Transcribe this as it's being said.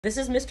This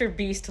is Mr.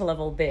 Beast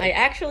level big. I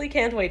actually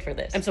can't wait for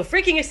this. I'm so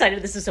freaking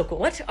excited. This is so cool.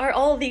 What are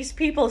all these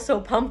people so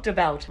pumped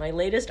about? My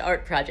latest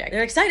art project.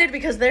 They're excited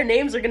because their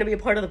names are going to be a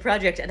part of the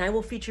project, and I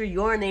will feature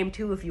your name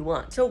too if you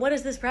want. So what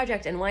is this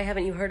project, and why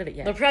haven't you heard of it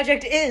yet? The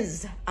project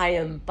is, I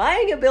am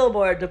buying a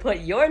billboard to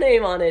put your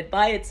name on it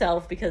by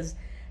itself because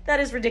that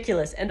is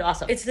ridiculous and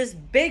awesome. It's this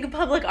big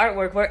public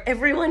artwork where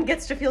everyone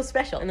gets to feel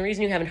special. And the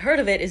reason you haven't heard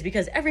of it is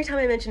because every time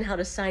I mention how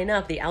to sign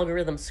up, the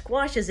algorithm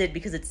squashes it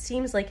because it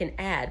seems like an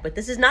ad. But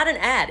this is not an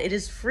ad. It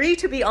is free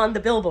to be on the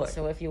billboard.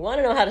 So if you want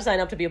to know how to sign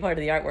up to be a part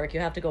of the artwork,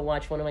 you have to go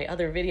watch one of my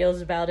other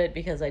videos about it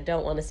because I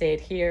don't want to say it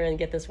here and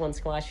get this one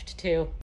squashed too.